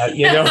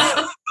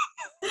 Yeah.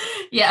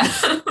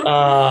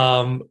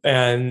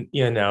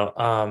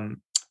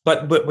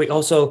 But we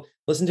also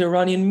listen to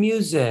Iranian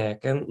music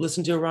and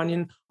listen to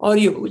Iranian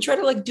audio. But we try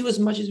to like do as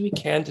much as we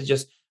can to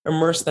just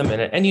immerse them in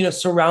it and,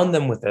 surround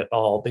them with it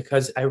all,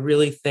 because I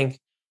really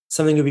think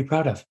something to be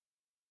proud of.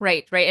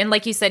 Right. And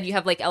like you said, you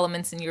have like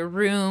elements in your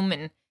room,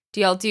 and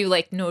do y'all do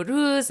like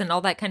Nowruz and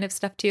all that kind of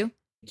stuff too?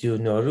 We do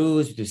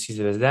Nowruz, we do Size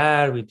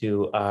Bezdar, we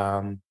do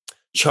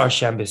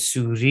Charshambe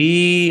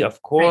Suri,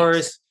 of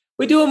course. Right.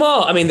 We do them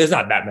all. I mean, there's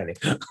not that many.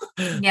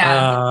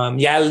 Yeah.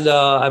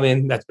 Yalla. I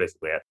mean, that's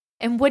basically it.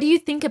 And what do you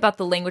think about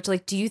the language?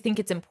 Like, do you think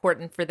it's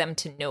important for them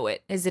to know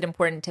it? Is it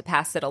important to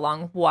pass it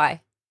along?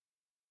 Why?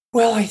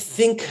 Well, I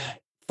think,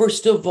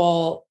 first of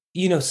all,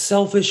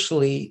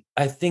 selfishly,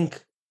 I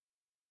think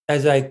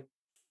as I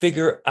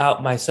figure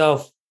out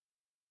myself,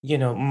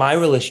 my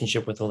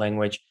relationship with the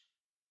language,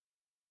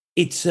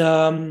 it's,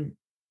 I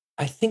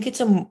think it's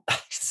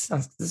this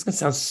is going to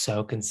sound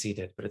so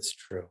conceited, but it's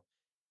true.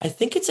 I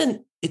think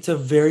it's a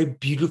very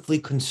beautifully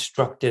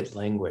constructed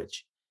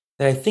language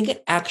that I think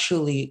it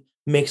actually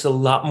makes a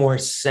lot more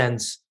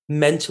sense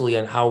mentally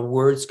on how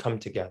words come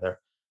together.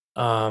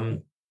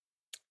 And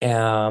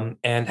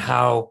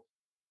how,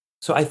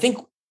 so I think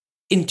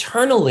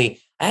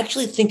internally, I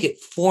actually think it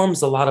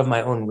forms a lot of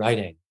my own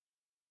writing,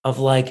 of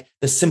like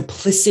the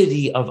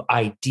simplicity of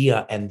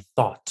idea and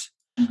thought.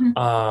 Mm-hmm.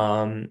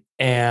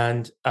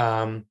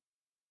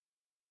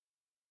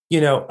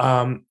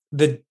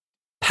 The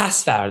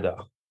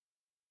Pasfarda,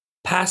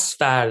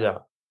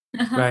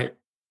 right?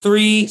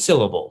 3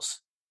 syllables,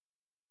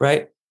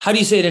 right? How do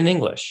you say it in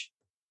English?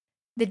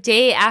 The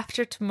day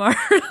after tomorrow.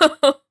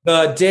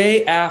 The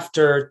day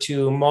after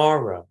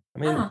tomorrow. I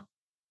mean,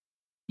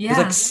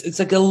 yeah, it's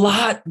like a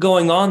lot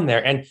going on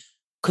there. And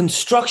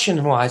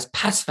construction-wise,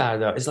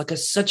 Pasfarda is like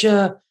such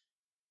a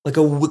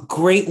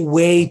great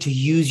way to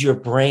use your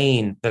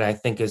brain that I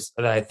think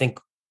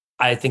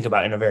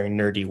about in a very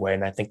nerdy way,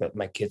 and I think that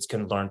my kids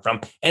can learn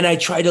from. And I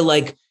try to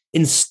like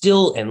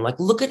instill in, like,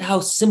 look at how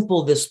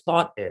simple this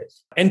thought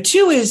is. And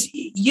 2 is,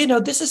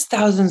 this is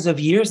thousands of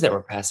years that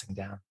we're passing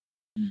down.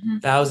 Mm-hmm.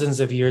 Thousands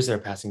of years that are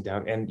passing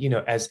down. And,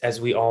 as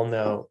we all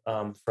know,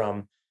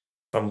 from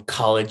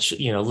college,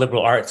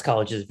 liberal arts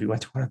colleges, if we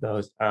went to one of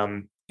those,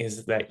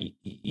 is that,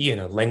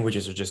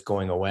 languages are just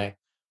going away.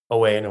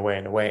 And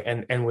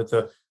with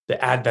the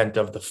the advent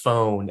of the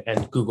phone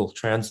and Google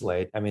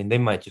Translate, I mean, they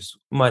might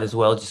as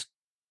well just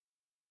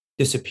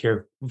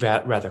disappear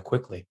rather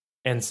quickly.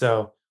 And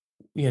so,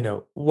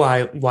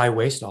 why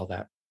waste all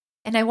that?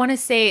 And I want to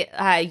say,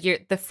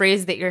 the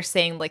phrase that you're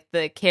saying, like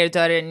the care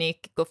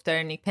daranik,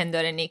 gufdaranik,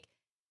 pendaranik,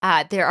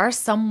 there are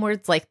some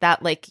words like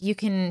that. Like you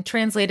can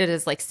translate it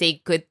as like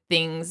say good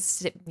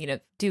things,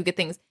 do good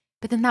things.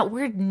 But then that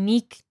word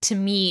neek to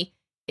me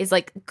is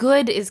like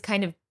good is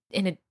kind of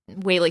in a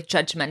way like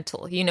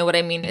judgmental. You know what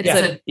I mean? It's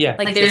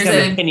like there's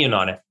an opinion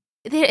on it.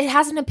 It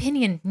has an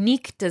opinion.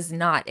 Neek does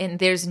not, and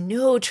there's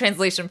no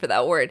translation for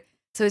that word.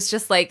 So it's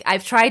just like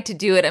I've tried to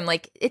do it. I'm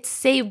like, it's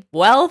say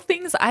well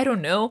things. I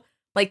don't know.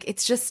 Like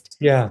it's just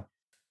there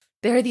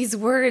are these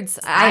words.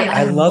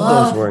 I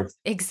love those words.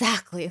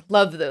 Exactly,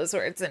 love those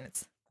words, and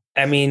it's.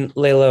 I mean,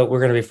 Layla,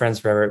 we're gonna be friends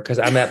forever because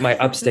I'm at my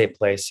upstate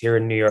place here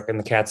in New York in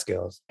the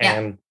Catskills,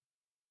 and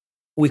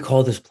we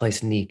call this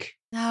place Neek.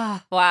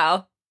 Ah,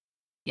 wow.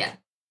 Yeah,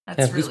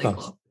 that's really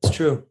cool. It's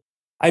true.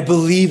 I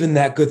believe in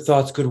that good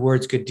thoughts, good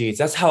words, good deeds.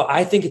 That's how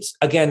I think it's,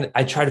 again,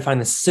 I try to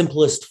find the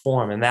simplest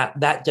form, and that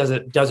does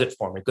it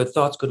for me. Good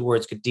thoughts, good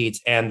words, good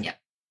deeds. And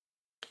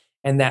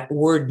that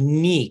word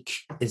neek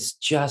is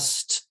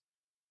just,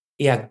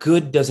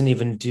 good doesn't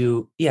even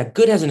do,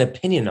 good has an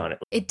opinion on it.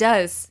 It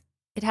does.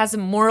 It has a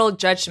moral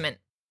judgment.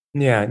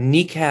 Yeah,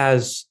 neek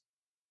has,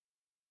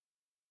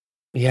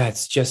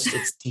 it's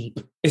deep.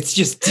 It's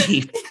just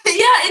deep.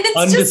 And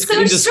it's just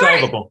so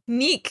indescribable. Short.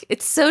 Neek.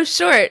 It's so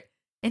short.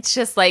 It's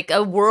just like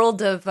a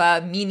world of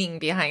meaning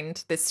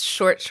behind this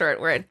short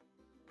word.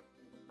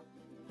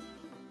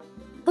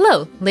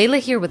 Hello, Layla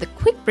here with a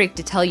quick break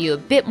to tell you a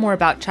bit more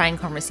about Chai in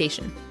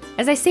Conversation.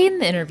 As I say in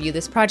the interview,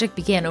 this project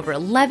began over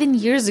 11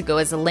 years ago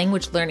as a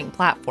language learning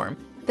platform,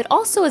 but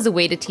also as a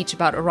way to teach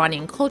about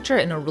Iranian culture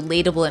in a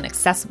relatable and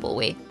accessible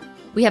way.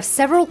 We have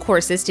several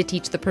courses to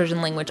teach the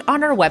Persian language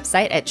on our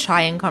website at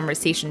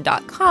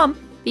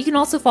chaiandconversation.com. You can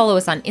also follow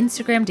us on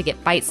Instagram to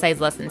get bite-sized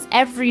lessons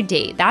every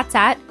day. That's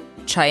at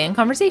Chai in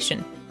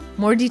Conversation.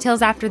 More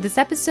details after this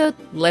episode.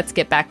 Let's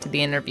get back to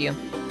the interview.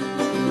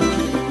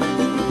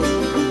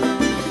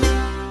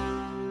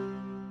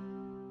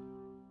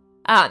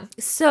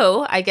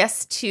 So I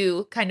guess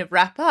to kind of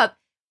wrap up,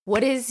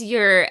 what is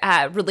your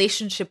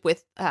relationship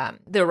with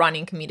the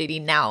Iranian community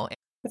now?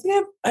 I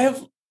think I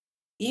have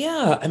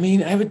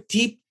a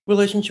deep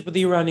relationship with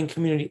the Iranian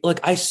community.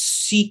 Like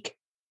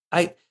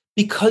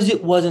because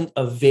it wasn't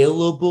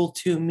available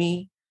to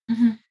me,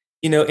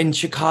 in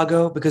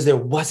Chicago, because there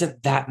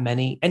wasn't that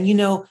many. And,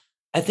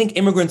 I think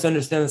immigrants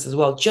understand this as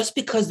well. Just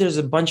because there's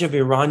a bunch of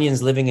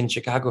Iranians living in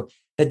Chicago,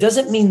 that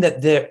doesn't mean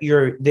that they're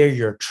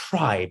your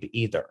tribe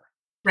either.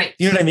 Right.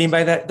 You know what I mean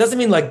by that? It doesn't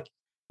mean like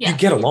you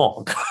get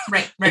along.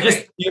 Right.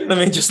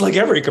 Just like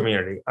every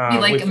community.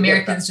 Like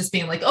Americans just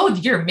being like, oh,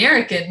 you're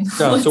American.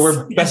 So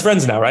we're best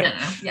friends now, right?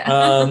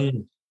 Yeah.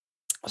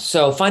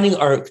 So finding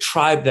our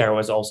tribe there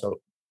was also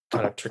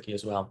kind of tricky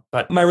as well.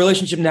 But my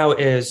relationship now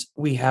is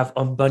we have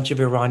a bunch of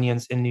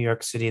Iranians in New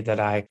York City that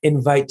I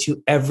invite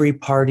to every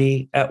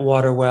party at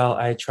Waterwell.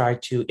 I try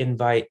to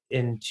invite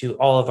into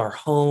all of our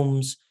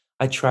homes.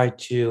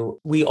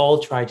 We all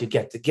try to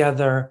get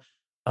together.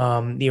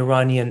 The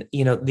Iranian,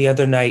 the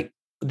other night,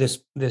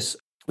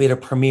 we had a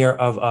premiere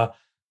of a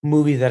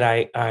movie that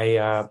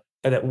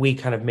that we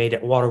kind of made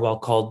at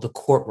Waterwell called The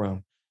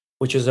Courtroom,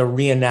 which is a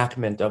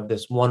reenactment of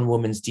this one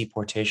woman's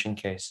deportation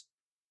case.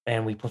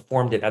 And we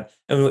performed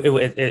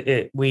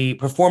we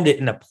performed it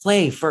in a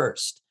play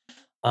first.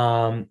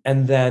 And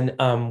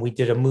then we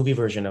did a movie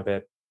version of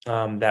it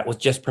that was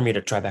just premiered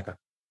at Tribeca.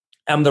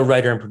 I'm the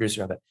writer and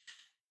producer of it.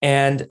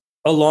 And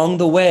along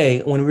the way,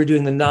 when we were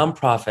doing the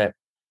nonprofit,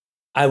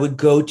 I would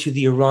go to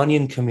the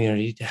Iranian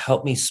community to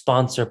help me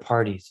sponsor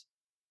parties.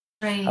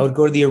 Right. I would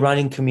go to the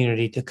Iranian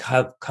community to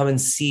come and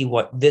see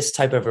what this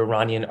type of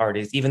Iranian art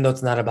is, even though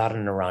it's not about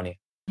an Iranian.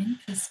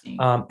 Interesting.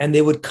 And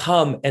they would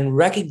come and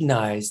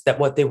recognize that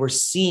what they were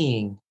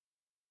seeing,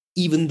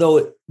 even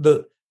though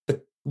the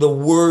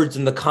words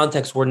and the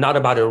context were not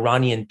about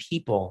Iranian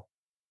people,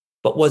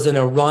 but was an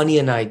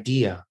Iranian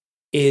idea,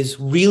 is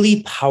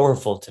really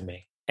powerful to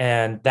me.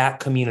 And that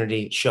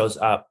community shows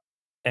up,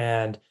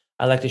 and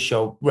I like to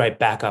show right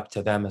back up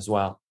to them as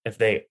well, if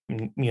they,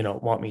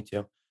 want me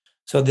to.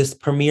 So this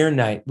premiere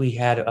night, we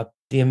had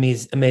the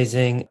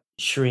amazing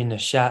Shireen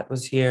Nashat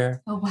was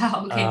here. Oh,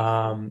 wow. Okay.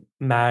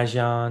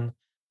 Marjan.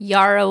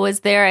 Yara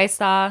was there, I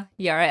saw.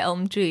 Yara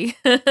Elmjui.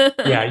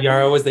 Yeah,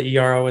 Yara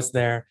was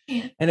there.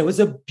 Yeah. And it was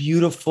a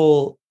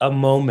beautiful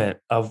moment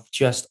of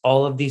just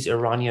all of these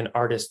Iranian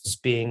artists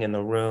being in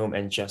the room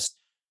and just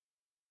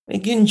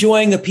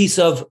enjoying a piece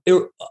of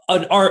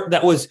an art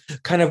that was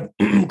kind of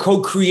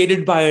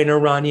co-created by an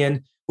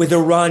Iranian with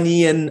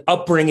Iranian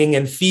upbringing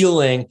and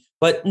feeling,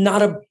 but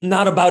not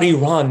about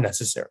Iran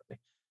necessarily.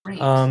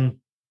 Right.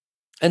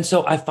 And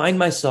so I find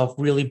myself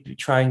really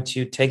trying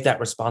to take that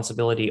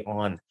responsibility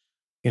on.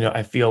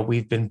 I feel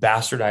we've been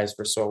bastardized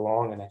for so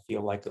long, and I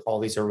feel like all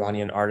these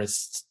Iranian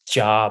artists'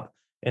 job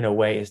in a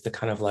way is to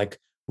kind of like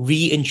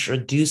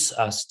reintroduce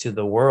us to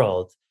the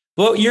world.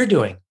 What you're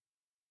doing.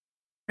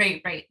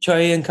 Right. Chai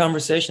in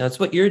conversation. That's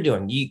what you're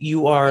doing.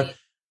 You are Right.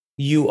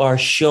 you are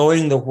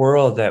showing the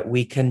world that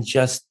we can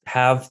just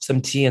have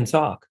some tea and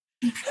talk.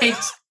 Right.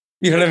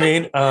 You know what I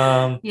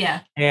mean?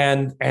 Yeah.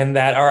 And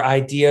that our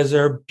ideas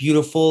are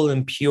beautiful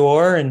and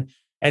pure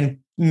and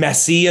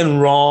messy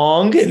and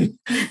wrong and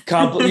you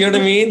know what I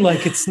mean?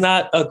 Like it's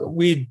not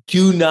we're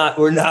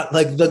not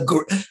like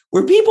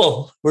we're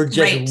people. We're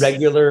just Right.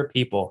 regular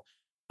people.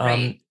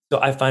 Right. So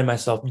I find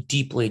myself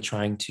deeply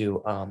trying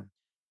to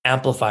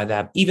amplify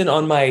that, even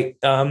on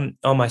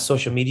my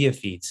social media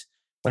feeds.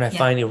 When I Yeah.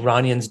 find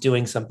Iranians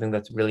doing something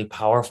that's really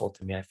powerful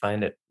to me, I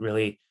find it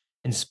really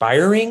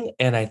inspiring.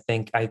 And I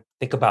think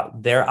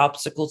about their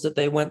obstacles that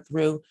they went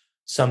through,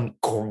 some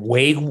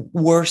way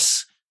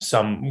worse,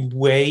 some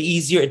way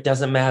easier. It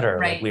doesn't matter.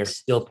 Like we are Right.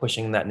 still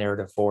pushing that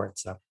narrative forward.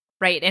 So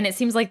Right. And it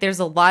seems like there's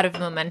a lot of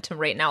momentum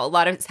right now. A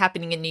lot of it's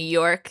happening in New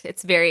York.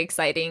 It's very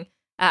exciting.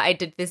 I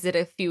did visit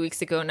a few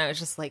weeks ago and I was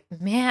just like,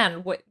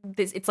 man, what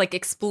this, it's like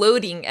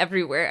exploding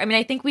everywhere. I mean,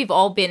 I think we've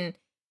all been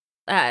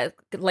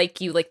like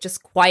you, like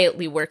just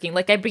quietly working.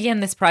 Like I began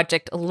this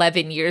project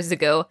 11 years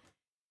ago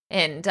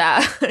and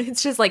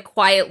it's just like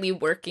quietly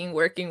working.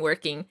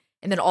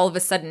 And then all of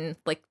a sudden,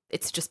 like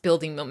it's just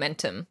building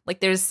momentum. Like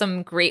there's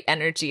some great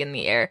energy in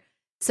the air.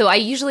 So I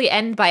usually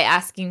end by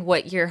asking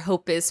what your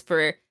hope is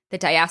for the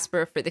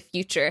diaspora for the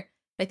future.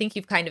 I think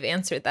you've kind of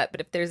answered that, but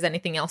if there's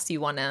anything else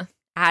you want to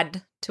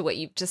add to what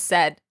you've just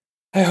said.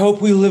 I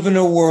hope we live in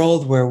a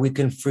world where we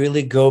can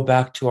freely go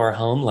back to our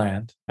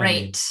homeland.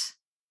 Right.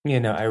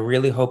 I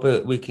really hope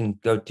we can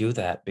go do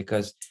that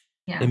because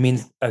Yeah. it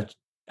means,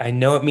 I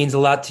know it means a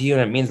lot to you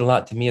and it means a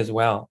lot to me as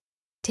well.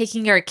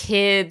 Taking our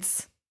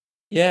kids.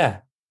 Yeah.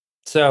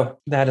 So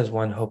that is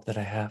one hope that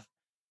I have.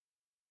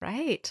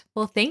 Right.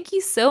 Well, thank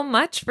you so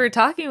much for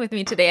talking with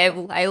me today.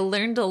 I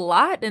learned a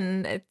lot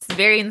and it's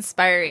very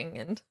inspiring.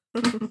 And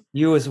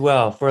You as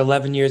well. For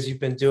 11 years, you've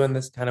been doing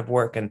this kind of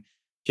work and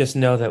just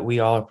know that we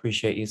all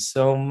appreciate you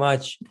so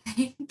much.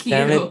 Thank you.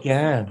 Damn it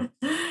again.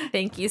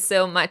 thank you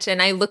so much.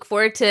 And I look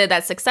forward to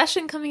that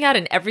Succession coming out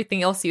and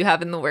everything else you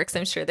have in the works.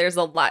 I'm sure there's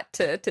a lot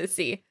to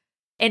see.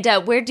 And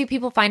where do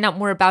people find out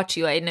more about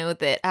you? I know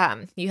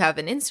that you have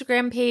an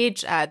Instagram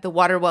page, the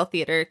Waterwell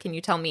Theater. Can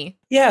you tell me?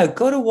 Yeah,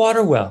 go to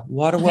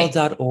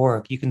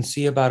waterwell.org. You can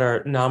see about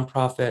our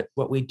nonprofit,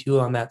 what we do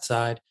on that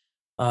side.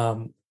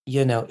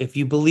 If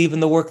you believe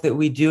in the work that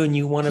we do and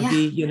you want to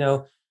be,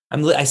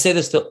 I say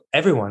this to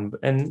everyone,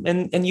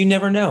 and you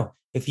never know.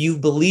 If you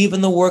believe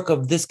in the work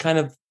of this kind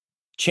of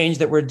change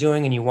that we're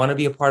doing and you want to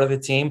be a part of the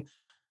team,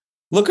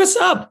 look us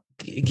up.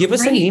 Give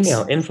us an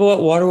email,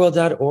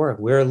 info@waterwell.org.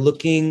 We're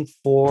looking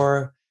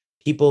for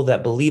people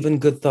that believe in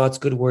good thoughts,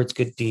 good words,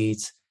 good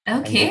deeds,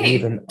 and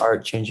believe in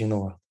art changing the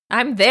world.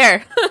 I'm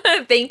there.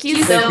 Thank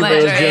you so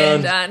much, Ryan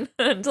and John.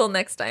 Until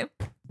next time.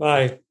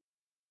 Bye.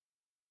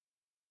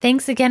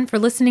 Thanks again for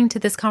listening to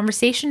this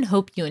conversation.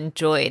 Hope you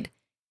enjoyed.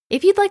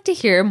 If you'd like to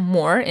hear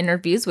more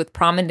interviews with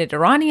prominent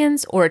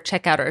Iranians or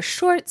check out our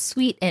short,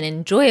 sweet, and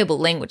enjoyable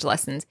language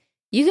lessons,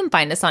 you can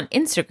find us on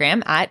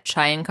Instagram at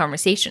Chai and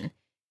Conversation.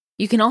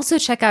 You can also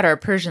check out our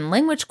Persian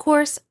language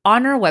course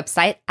on our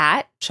website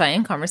at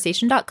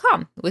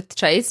chaiandconversation.com, with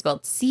Chai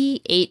spelled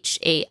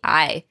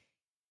Chai.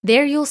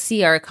 There you'll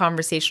see our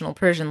conversational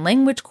Persian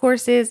language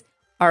courses,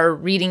 our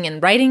reading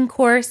and writing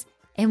course,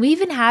 and we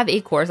even have a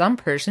course on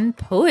Persian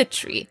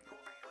poetry.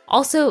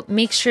 Also,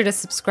 make sure to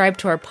subscribe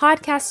to our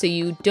podcast so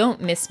you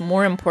don't miss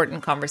more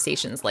important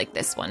conversations like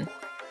this one.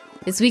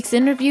 This week's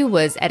interview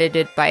was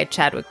edited by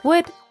Chadwick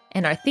Wood,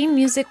 and our theme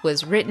music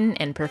was written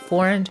and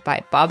performed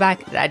by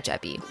Babak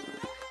Rajabi.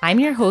 I'm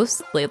your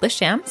host, Layla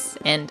Shams,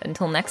 and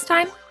until next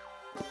time,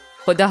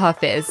 Khuda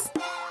Hafiz.